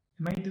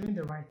 am I doing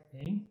the right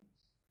thing?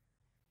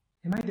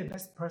 Am I the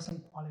best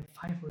person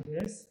qualified for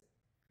this?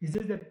 Is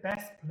this the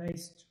best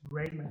place to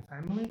raise my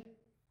family?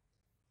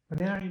 But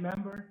then I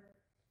remember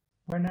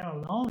we're not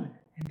alone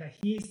and that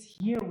He is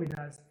here with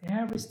us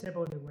every step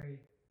of the way.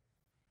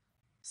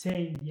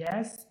 Saying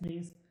yes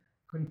means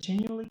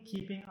continually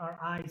keeping our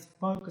eyes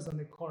focused on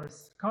the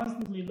course,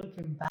 constantly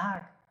looking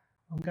back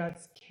on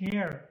God's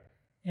care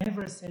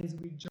ever since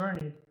we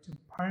journeyed to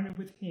partner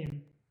with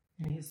Him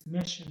in His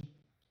mission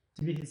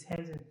to be His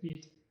hands and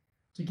feet.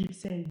 To keep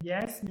saying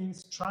yes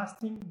means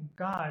trusting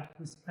God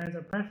whose plans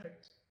are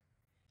perfect.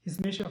 His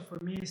mission for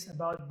me is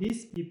about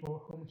these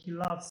people whom He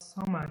loves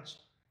so much,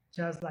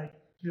 just like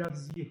He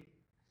loves you.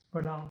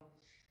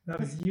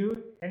 Loves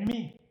you and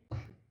me.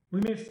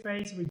 We may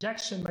face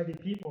rejection by the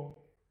people.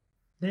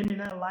 They may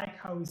not like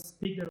how we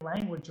speak their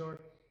language or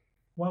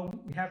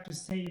what we have to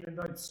say, even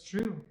though it's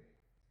true.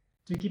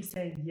 To keep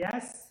saying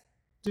yes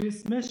to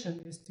His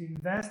mission is to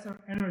invest our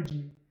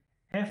energy,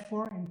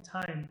 effort, and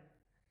time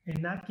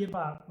and not give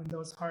up when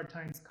those hard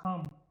times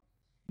come.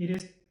 It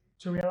is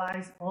to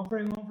realize over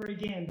and over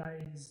again that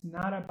it is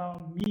not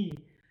about me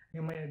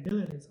and my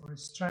abilities or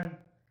strength,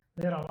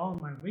 let alone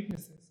my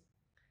weaknesses.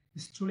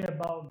 It's truly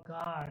about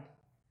God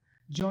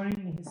joining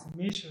in His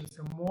mission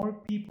so more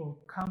people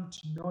come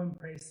to know and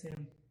praise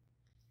Him.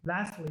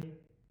 Lastly,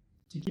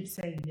 to keep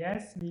saying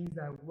yes means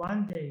that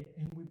one day,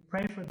 and we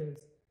pray for this,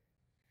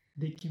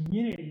 the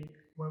community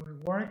where we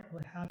work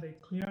will have a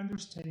clear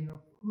understanding of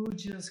who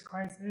Jesus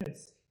Christ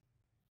is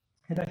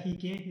and that He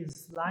gave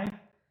His life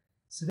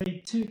so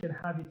they too can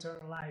have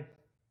eternal life.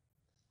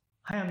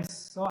 I am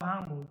so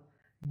humbled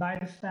by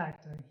the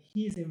fact that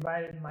He's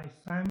invited my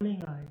family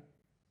and I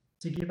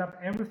to give up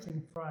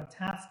everything for a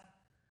task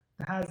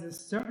that has the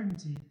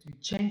certainty to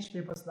change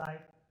people's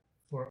life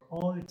for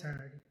all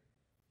eternity.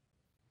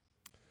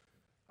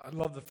 I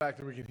love the fact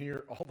that we can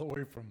hear all the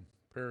way from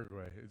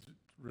Paraguay. It's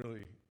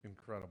really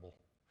incredible.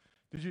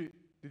 Did you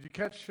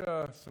catch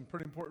some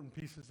pretty important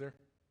pieces there?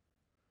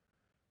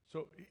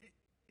 So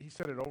he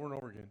said it over and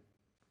over again.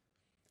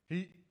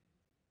 He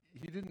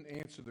didn't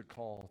answer the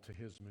call to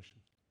his mission.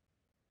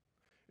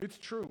 It's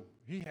true.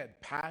 He had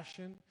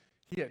passion.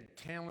 He had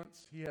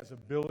talents. He has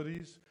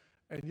abilities.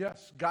 And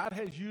yes, God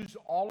has used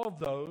all of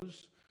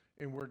those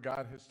in where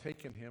God has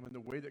taken him and the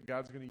way that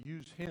God's going to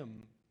use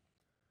him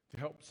to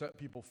help set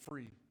people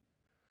free.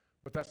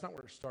 But that's not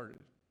where it started.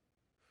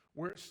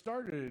 Where it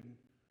started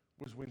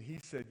was when he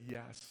said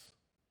yes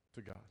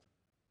to God.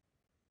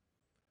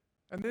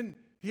 And then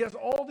he has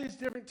all these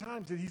different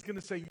times that he's going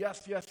to say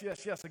yes, yes,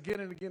 yes, yes, again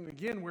and again and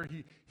again, where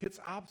he hits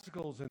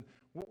obstacles. And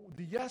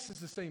the yes is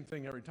the same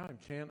thing every time.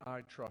 Can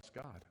I trust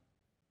God?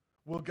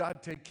 Will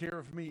God take care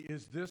of me?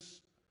 Is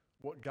this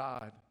what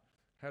God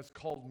has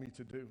called me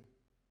to do?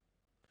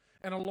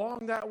 And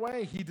along that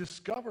way, he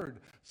discovered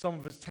some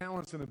of his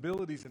talents and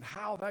abilities and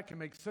how that can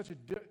make such an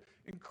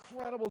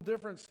incredible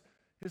difference.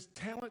 His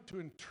talent to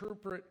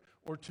interpret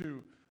or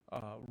to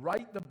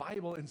write the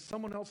Bible in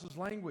someone else's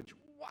language.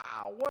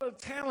 Wow, what a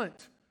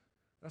talent.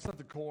 That's not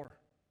the core.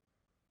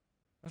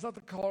 That's not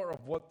the core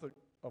of what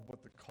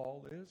the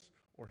call is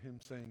or him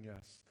saying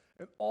yes.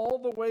 And all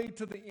the way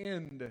to the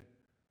end,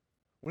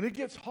 when it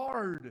gets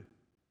hard,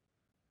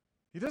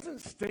 he doesn't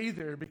stay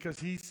there because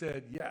he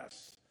said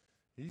yes.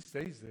 He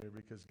stays there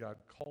because God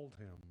called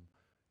him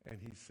and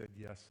he said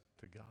yes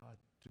to God,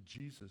 to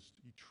Jesus.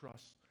 He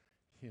trusts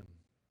him.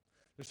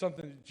 There's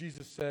something that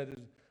Jesus said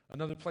in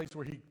another place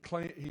where he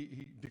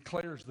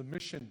declares the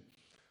mission.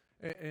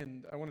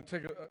 And I want to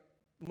take a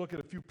look at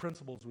a few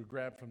principles we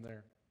grabbed from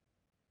there.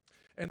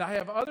 And I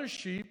have other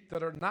sheep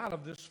that are not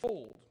of this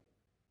fold.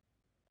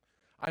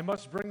 I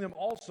must bring them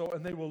also,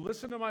 and they will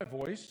listen to my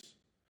voice,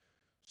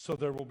 so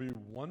there will be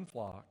one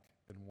flock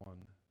and one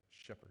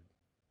shepherd.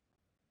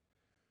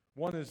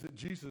 One is that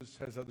Jesus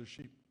has other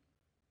sheep.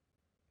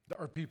 There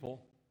are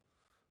people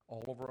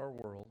all over our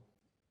world,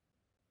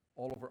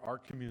 all over our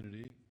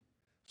community,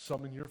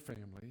 some in your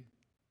family,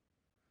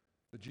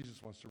 that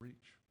Jesus wants to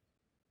reach.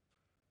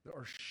 There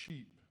are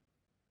sheep.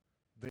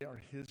 They are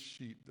his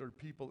sheep. There are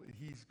people that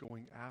he's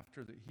going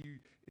after, that he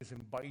is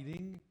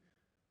inviting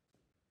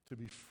to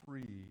be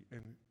free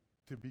and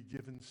to be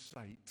given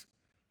sight,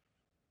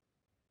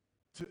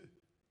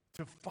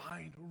 to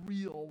find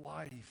real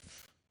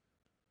life.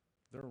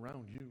 They're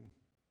around you.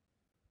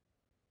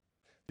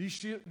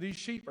 These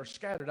sheep are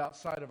scattered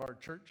outside of our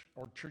church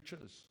or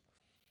churches.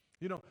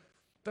 You know,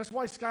 that's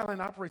why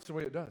Skyline operates the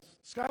way it does.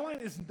 Skyline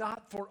is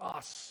not for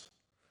us.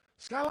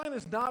 Skyline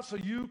is not so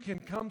you can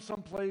come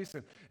someplace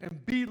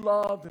and be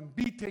loved and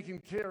be taken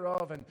care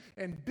of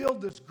and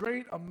build this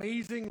great,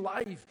 amazing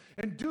life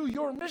and do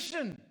your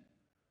mission.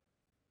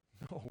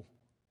 No.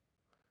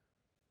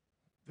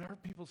 There are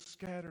people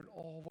scattered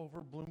all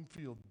over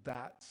Bloomfield.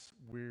 That's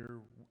where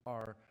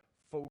our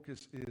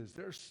focus is.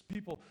 There's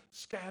people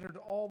scattered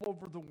all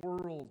over the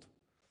world.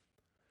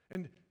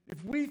 And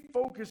if we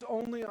focus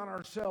only on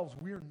ourselves,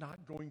 we're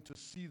not going to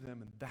see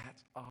them, and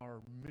that's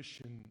our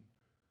mission.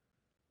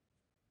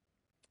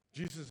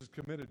 Jesus is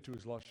committed to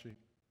his lost sheep.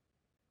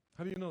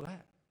 How do you know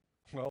that?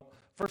 Well,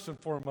 first and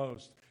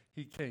foremost,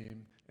 he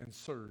came and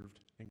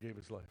served and gave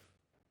his life.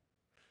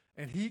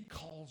 And he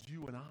calls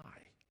you and I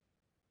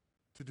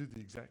to do the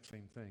exact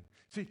same thing.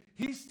 See,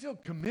 he's still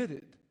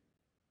committed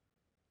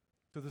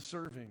to the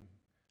serving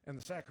and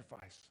the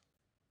sacrifice.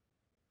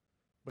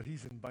 But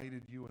he's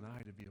invited you and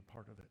I to be a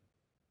part of it.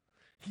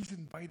 He's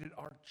invited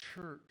our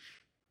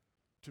church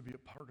to be a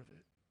part of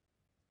it.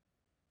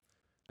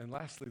 And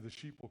lastly, the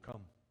sheep will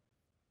come.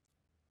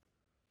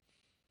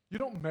 You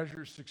don't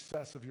measure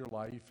success of your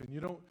life, and you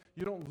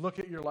don't look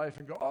at your life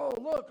and go, oh,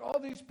 look, all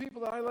these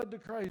people that I led to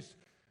Christ.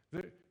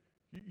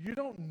 You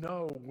don't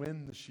know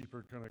when the sheep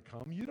are going to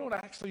come. You don't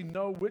actually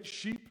know which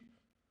sheep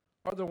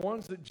are the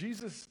ones that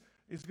Jesus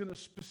is going to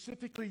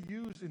specifically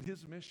use in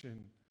his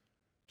mission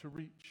to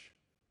reach.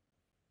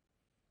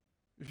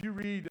 If you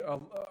read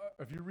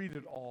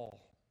it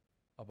all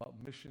about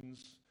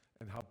missions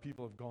and how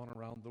people have gone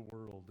around the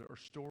world, there are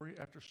story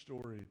after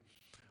story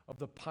of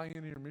the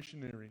pioneer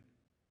missionary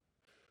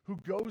who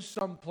goes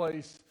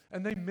someplace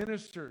and they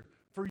minister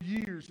for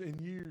years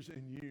and years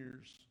and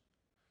years.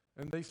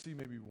 And they see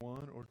maybe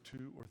one or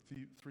two or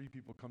three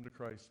people come to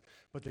Christ,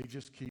 but they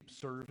just keep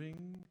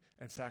serving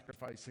and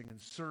sacrificing and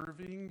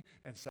serving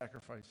and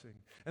sacrificing.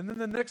 And then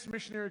the next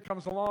missionary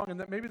comes along,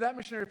 and maybe that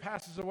missionary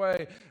passes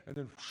away, and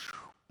then whew,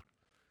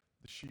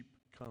 the sheep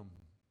come.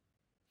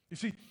 You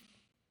see,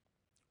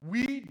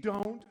 we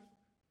don't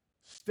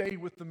stay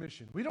with the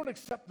mission. We don't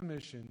accept the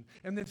mission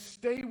and then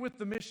stay with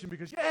the mission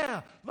because,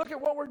 yeah, look at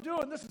what we're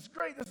doing. This is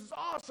great. This is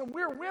awesome.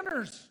 We're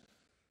winners.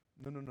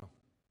 No.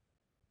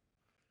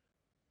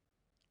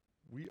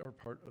 We are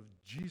part of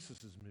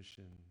Jesus'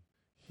 mission.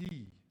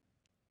 He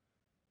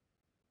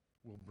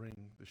will bring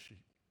the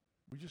sheep.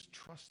 We just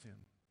trust him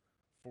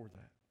for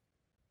that.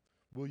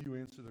 Will you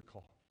answer the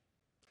call?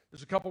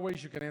 There's a couple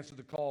ways you can answer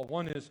the call.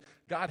 One is,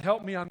 God,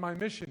 help me on my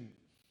mission.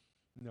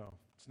 No,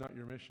 it's not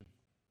your mission.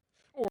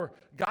 Or,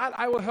 God,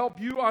 I will help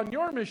you on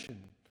your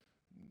mission.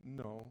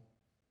 No.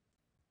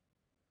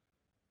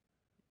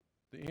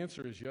 The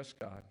answer is, yes,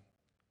 God,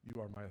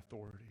 you are my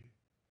authority.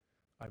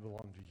 I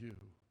belong to you.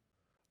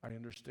 I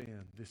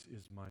understand this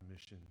is my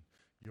mission.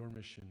 Your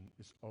mission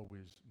is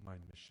always my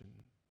mission.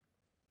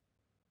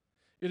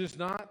 It is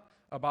not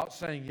about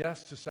saying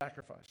yes to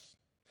sacrifice.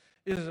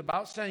 It is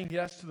about saying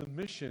yes to the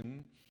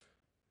mission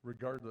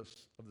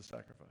regardless of the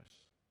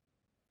sacrifice.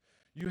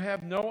 You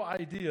have no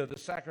idea the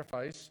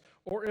sacrifice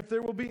or if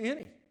there will be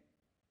any.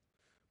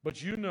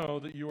 But you know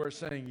that you are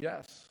saying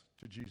yes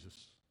to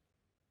Jesus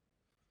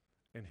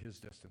and his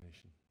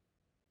destination.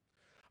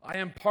 I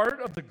am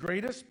part of the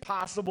greatest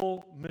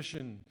possible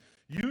mission.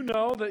 You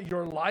know that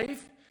your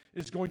life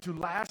is going to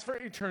last for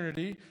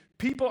eternity.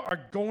 People are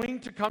going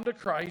to come to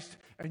Christ,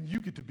 and you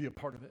get to be a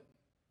part of it.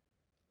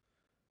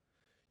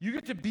 You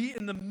get to be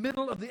in the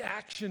middle of the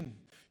action.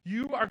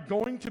 You are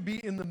going to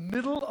be in the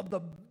middle of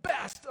the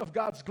best of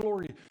God's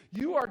glory.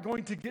 You are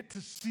going to get to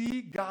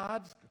see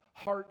God's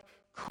heart,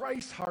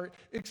 Christ's heart,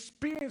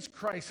 experience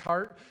Christ's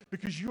heart,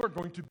 because you are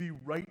going to be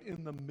right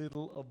in the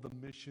middle of the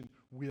mission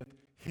with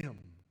him.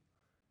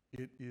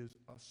 It is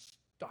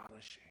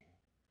astonishing.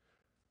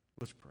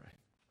 Let's pray.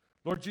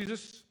 Lord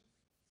Jesus,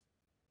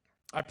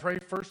 I pray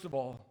first of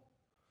all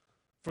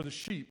for the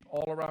sheep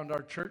all around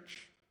our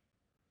church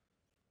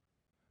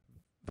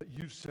that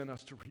you've sent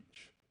us to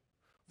reach.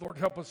 Lord,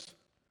 help us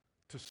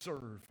to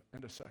serve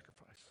and to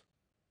sacrifice.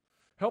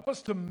 Help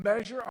us to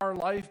measure our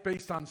life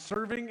based on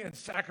serving and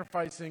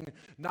sacrificing,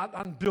 not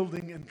on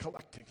building and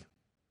collecting.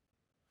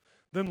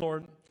 Then,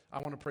 Lord, I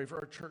want to pray for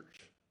our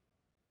church,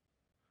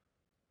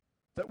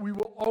 that we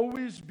will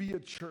always be a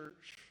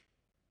church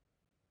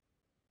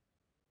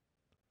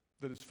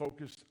that is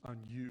focused on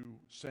you,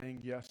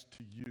 saying yes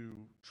to you,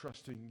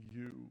 trusting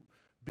you,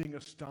 being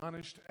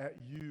astonished at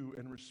you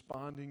and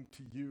responding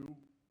to you.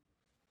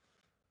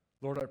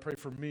 Lord, I pray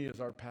for me as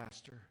our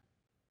pastor,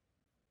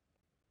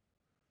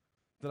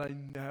 that I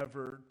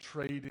never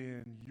trade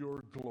in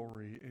your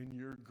glory and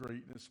your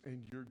greatness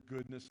and your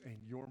goodness and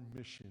your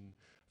mission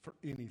for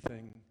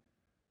anything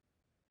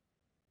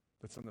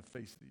that's on the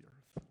face of the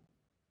earth.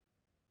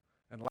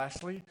 And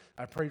lastly,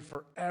 I pray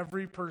for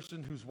every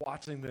person who's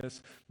watching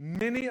this,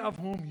 many of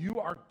whom you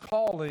are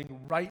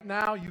calling right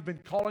now. You've been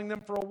calling them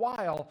for a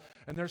while,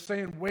 and they're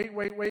saying, wait,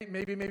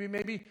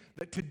 maybe,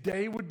 that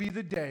today would be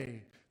the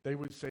day they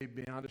would say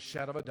beyond a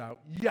shadow of a doubt,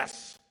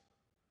 yes,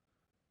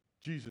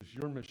 Jesus,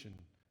 your mission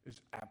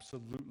is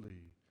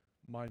absolutely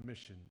my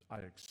mission. I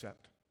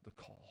accept the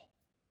call.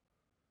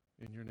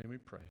 In your name we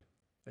pray.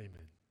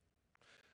 Amen.